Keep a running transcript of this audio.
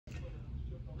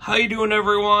How you doing,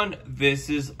 everyone? This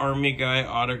is Army Guy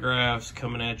Autographs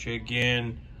coming at you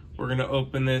again. We're gonna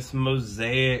open this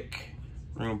Mosaic.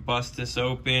 We're gonna bust this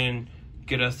open,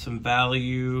 get us some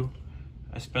value.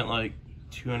 I spent like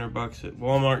 200 bucks at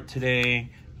Walmart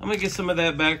today. I'm gonna get some of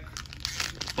that back,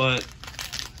 but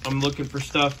I'm looking for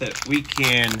stuff that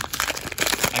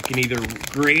I can either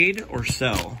grade or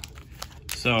sell.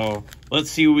 So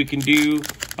let's see what we can do.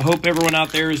 I hope everyone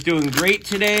out there is doing great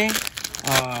today.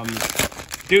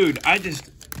 Dude, I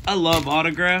love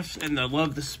autographs and I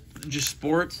love just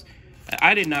sports.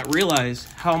 I did not realize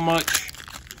how much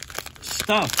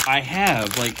stuff I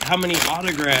have, like how many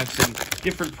autographs and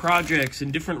different projects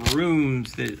and different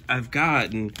rooms that I've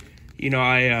got. And when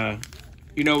I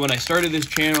started this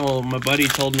channel, my buddy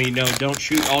told me, no, don't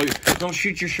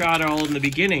shoot your shot all in the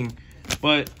beginning.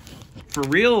 But for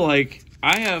real, like,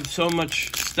 I have so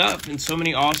much stuff and so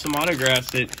many awesome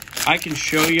autographs that I can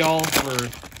show y'all for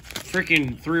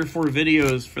freaking 3 or 4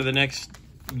 videos for the next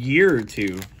year or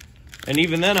two. And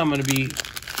even then, I'm going to be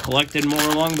collecting more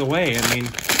along the way. I mean,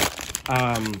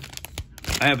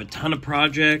 I have a ton of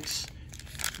projects.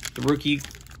 The rookie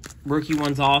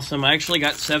one's awesome. I actually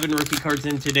got 7 rookie cards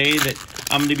in today that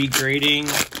I'm going to be grading,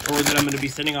 or that I'm going to be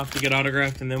sending off to get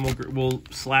autographed, and then we'll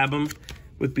slab them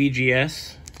with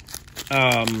BGS.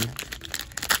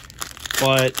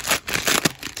 But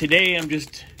today I'm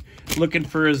just looking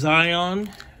for a Zion.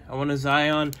 I want a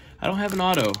Zion. I don't have an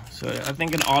auto, so I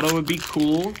think an auto would be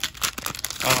cool.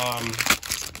 I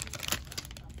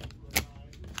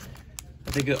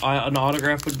think an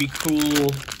autograph would be cool.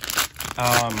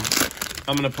 I'm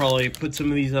going to probably put some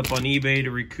of these up on eBay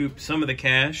to recoup some of the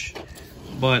cash.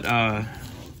 But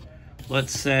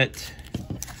let's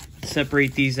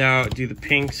separate these out, do the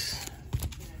pinks.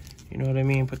 You know what I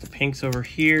mean? Put the pinks over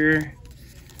here.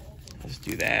 Let's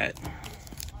do that.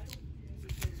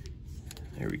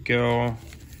 There we go.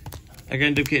 I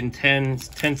end up getting 10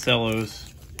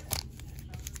 cellos.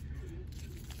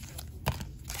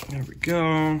 There we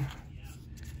go.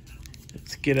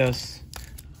 Let's get us.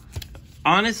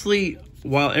 Honestly,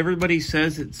 while everybody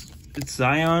says it's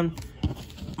Zion,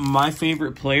 my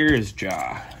favorite player is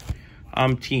Ja.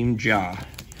 I'm Team Ja.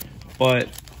 But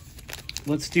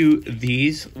let's do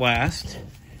these last.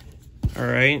 All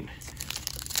right.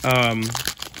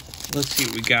 Let's see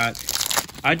what we got.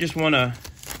 I just want to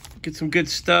get some good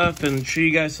stuff and show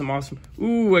you guys some awesome.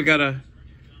 Ooh,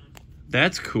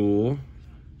 that's cool.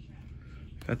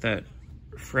 Got that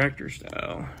refractor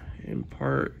style in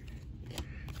part.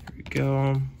 There we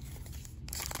go.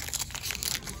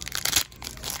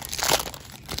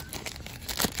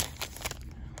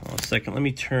 Hold on a second, let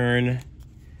me turn.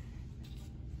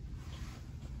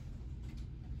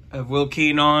 I have Will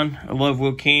Kane on. I love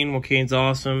Will Kane. Will Kane's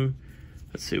awesome.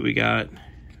 Let's see what we got.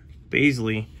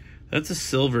 Baisley. That's a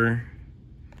silver.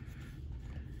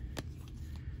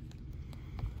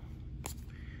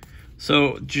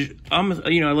 So, I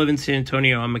live in San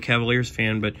Antonio. I'm a Cavaliers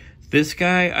fan, but this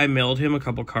guy, I mailed him a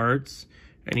couple cards,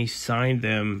 and he signed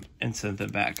them and sent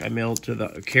them back. I mailed to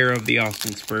the care of the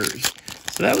Austin Spurs.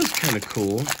 So that was kind of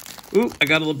cool. Ooh, I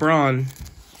got a LeBron.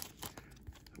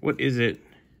 What is it?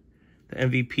 The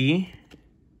MVP.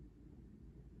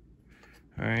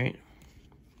 All right.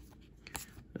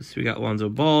 Let's see, we got Lonzo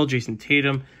Ball, Jason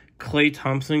Tatum, Klay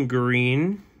Thompson,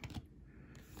 green.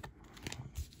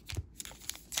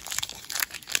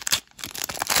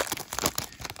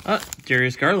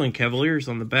 Darius Garland, Cavaliers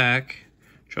on the back.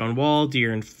 John Wall,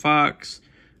 De'Aaron Fox,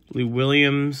 Lou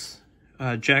Williams,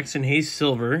 Jackson Hayes,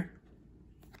 silver.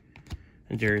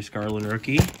 And Darius Garland,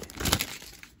 rookie.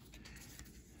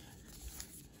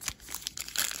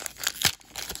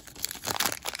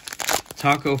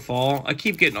 Taco Fall. I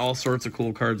keep getting all sorts of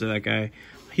cool cards of that guy.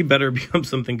 He better become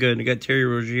something good. I got Terry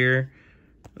Rozier.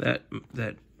 That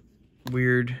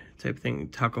weird type thing.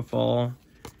 Taco Fall.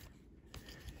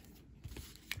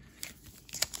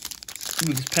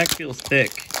 Ooh, this pack feels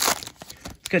thick.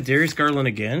 It's got Darius Garland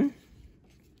again.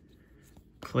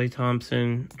 Klay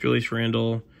Thompson, Julius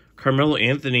Randle, Carmelo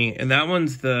Anthony, and that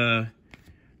one's the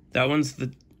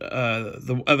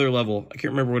other level. I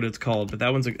can't remember what it's called, but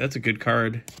that's a good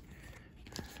card.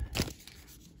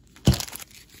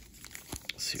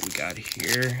 See what we got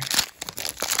here.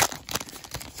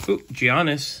 Ooh,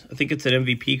 Giannis. I think it's an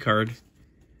MVP card.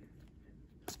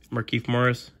 Markieff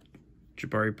Morris,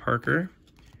 Jabari Parker,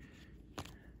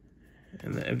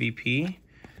 and the MVP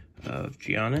of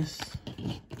Giannis.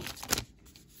 Let's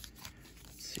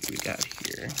see what we got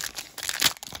here.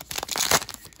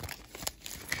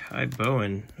 Kai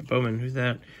Bowman, who's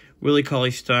that? Willie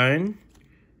Cauley-Stein,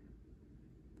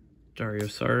 Dario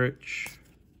Saric,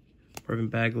 Marvin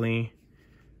Bagley,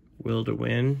 Will to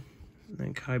Win. And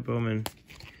then Kai Bowman.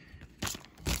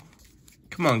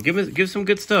 Come on, give some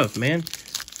good stuff, man.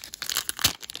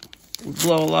 We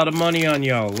blow a lot of money on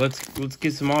y'all. Let's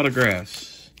get some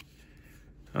autographs.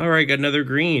 All right, got another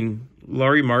green.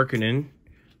 Laurie Markkinen,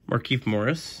 Markieff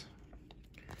Morris.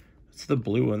 That's the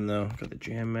blue one though. Got the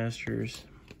Jam Masters.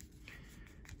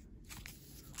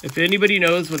 If anybody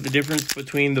knows what the difference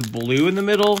between the blue in the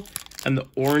middle and the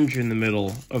orange in the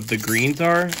middle of the greens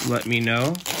are, let me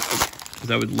know,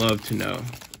 because I would love to know.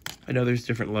 I know there's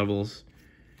different levels.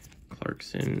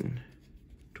 Clarkson,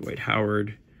 Dwight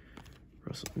Howard,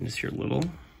 Russell Nasir Little.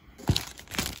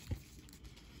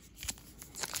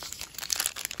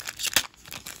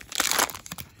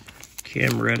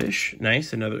 Cam Reddish,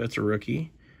 nice, that's a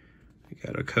rookie. We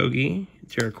got Okogie,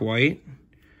 Derek White,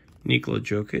 Nikola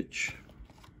Jokic,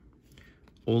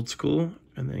 Old School,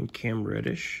 and then Cam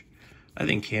Reddish. I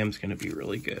think Cam's going to be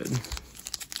really good.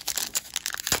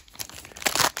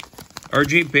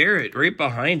 RJ Barrett right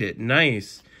behind it.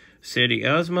 Nice. Sadie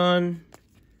Osman.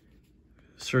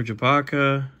 Serge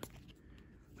Ibaka.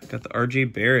 I got the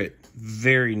RJ Barrett.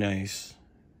 Very nice.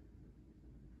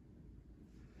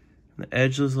 The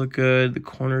edges look good. The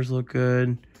corners look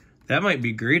good. That might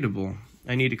be gradable.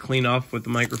 I need to clean off with the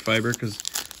microfiber because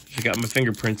I got my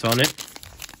fingerprints on it.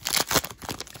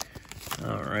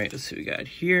 All right, let's see what we got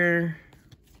here.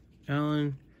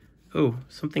 Allen. Oh,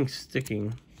 something's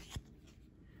sticking.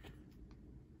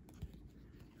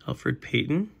 Alfred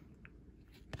Payton.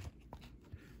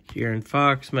 De'Aaron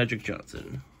Fox, Magic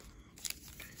Johnson.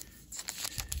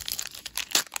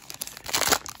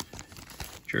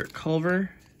 Jarrett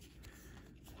Culver.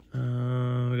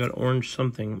 We got orange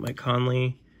something. Mike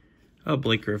Conley. Oh,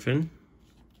 Blake Griffin.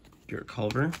 Jarrett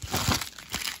Culver.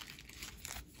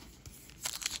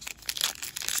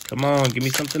 Come on, give me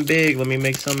something big. Let me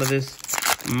make some of this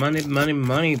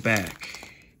money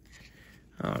back.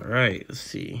 All right, let's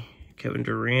see. Kevin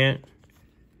Durant.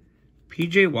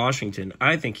 PJ Washington.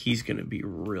 I think he's going to be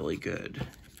really good.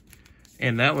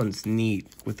 And that one's neat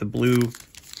with the blue.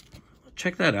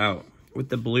 Check that out. With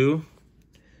the blue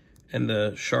and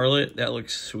the Charlotte, that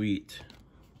looks sweet.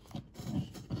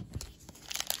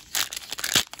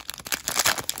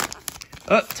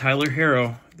 Oh, Tyler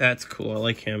Herro. That's cool. I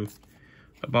like him.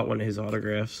 I bought one of his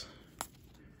autographs.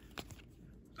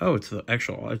 Oh, it's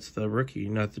the rookie,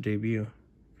 not the debut.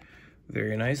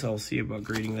 Very nice. I'll see about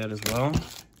grading that as well.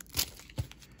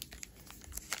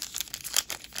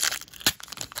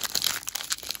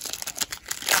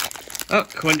 Oh,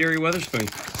 Quindary Weatherspoon.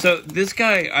 So this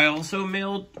guy I also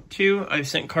mailed to. I've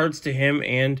sent cards to him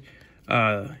and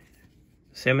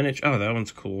Samanich. Oh, that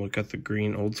one's cool. It got the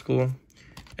green Old School.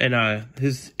 And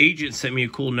his agent sent me a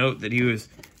cool note that he was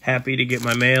happy to get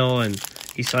my mail and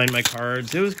he signed my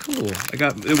cards. It was cool.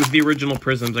 It was the original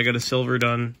Prisms. I got a silver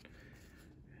done.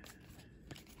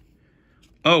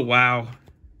 Oh, wow.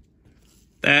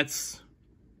 That's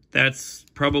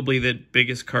probably the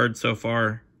biggest card so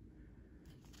far.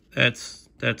 That's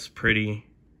pretty.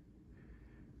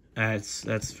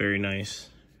 That's very nice.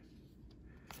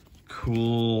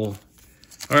 Cool.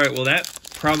 All right, well, that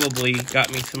probably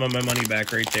got me some of my money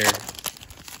back right there.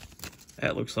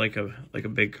 That looks like a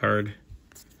big card.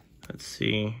 Let's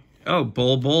see. Oh,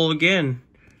 Bull again.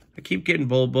 I keep getting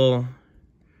Bull.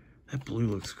 That blue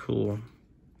looks cool.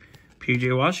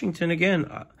 PJ Washington again.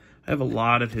 I have a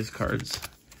lot of his cards.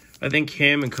 I think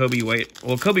him and Kobe White.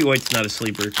 Well, Kobe White's not a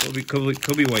sleeper.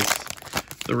 Kobe White's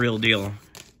the real deal.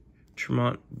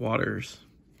 Tremont Waters.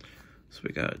 So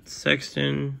we got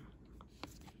Sexton,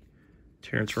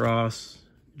 Terrence Ross,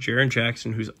 Jaren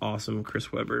Jackson, who's awesome,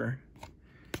 Chris Webber.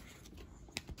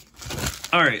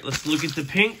 All right, let's look at the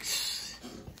pinks.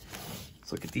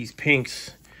 Let's look at these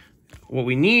pinks. What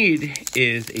we need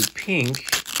is a pink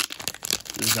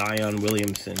Zion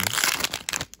Williamson.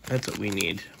 That's what we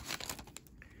need.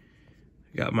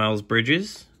 I got Miles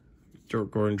Bridges,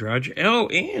 Gordon Dragic. Oh,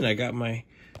 and I got my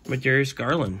Darius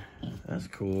Garland. That's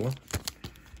cool.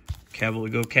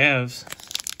 Cavalier go Cavs.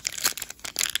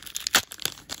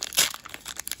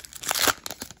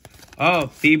 Oh,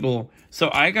 Feeble. So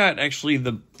I got actually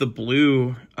the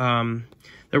blue. They're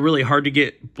really hard to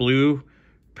get blue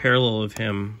parallel of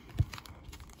him.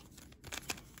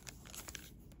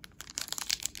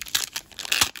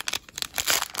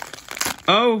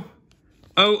 Oh.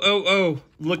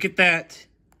 Look at that.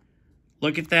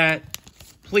 Look at that.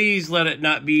 Please let it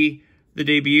not be the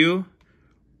debut.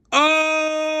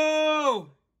 Oh!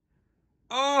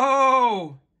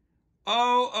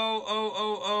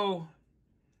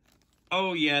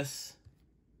 Oh, yes.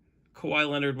 Kawhi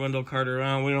Leonard, Wendell Carter.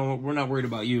 We're not worried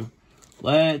about you.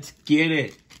 Let's get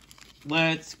it.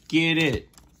 Let's get it.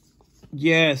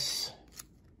 Yes.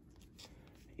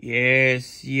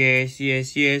 Yes, yes,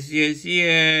 yes, yes, yes,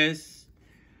 yes.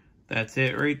 That's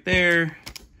it right there.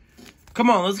 Come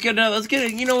on, let's get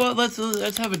it. You know what?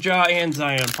 Let's have a Ja and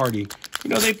Zion party. You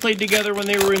know, they played together when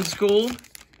they were in school.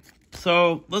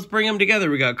 So let's bring them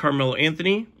together. We got Carmelo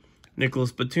Anthony,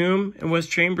 Nicholas Batum, and Wes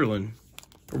Chamberlain.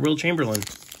 Or Will Chamberlain.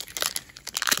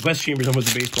 Wes Chamberlain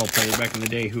was a baseball player back in the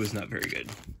day who was not very good.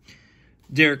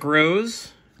 Derrick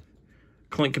Rose,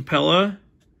 Clint Capella,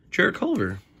 Jarrett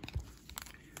Culver.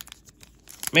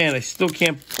 Man, I still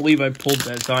can't believe I pulled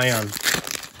that Zion.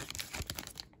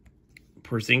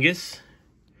 Porzingis,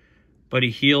 Buddy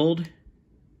Hield,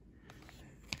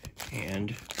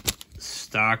 and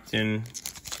Stockton.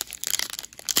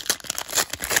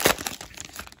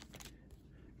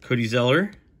 Cody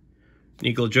Zeller,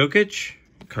 Nikola Jokic,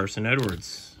 Carson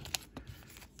Edwards.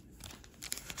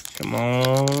 Come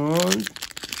on,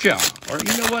 Ja. Or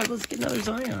you know what? Let's get another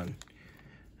Zion.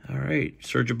 All right,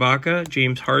 Serge Ibaka,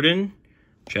 James Harden,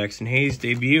 Jackson Hayes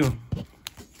debut.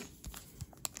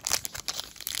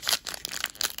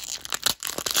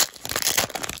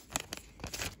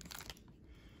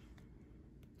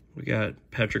 We got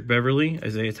Patrick Beverly,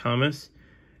 Isaiah Thomas,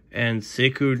 and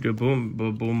Sekou Boom,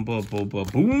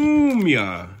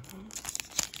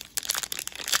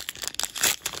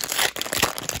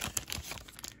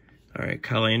 All right,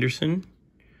 Kyle Anderson,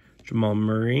 Jamal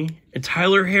Murray, and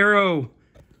Tyler Herro.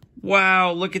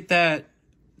 Wow, look at that.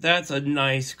 That's a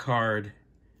nice card.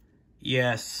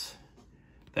 Yes,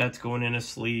 that's going in a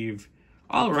sleeve.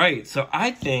 All right, so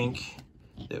I think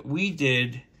that we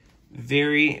did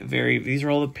these are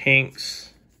all the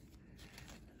pinks.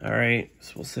 All right,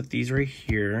 so we'll set these right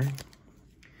here.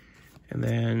 And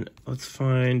then let's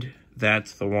find,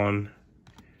 that's the one.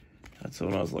 That's the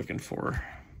one I was looking for.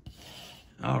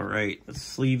 All right, let's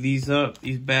sleeve these up,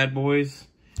 these bad boys.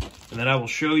 And then I will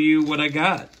show you what I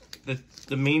got,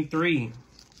 the main three.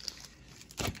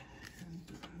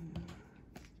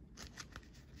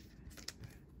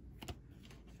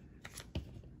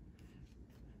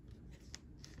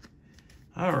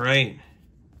 All right.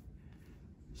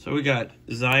 So we got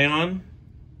Zion,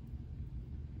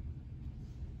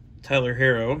 Tyler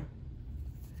Herro,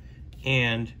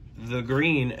 and the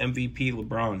green MVP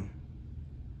LeBron.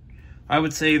 I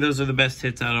would say those are the best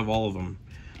hits out of all of them.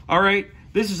 All right,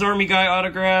 this is Army Guy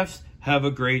Autographs. Have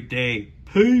a great day.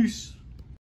 Peace.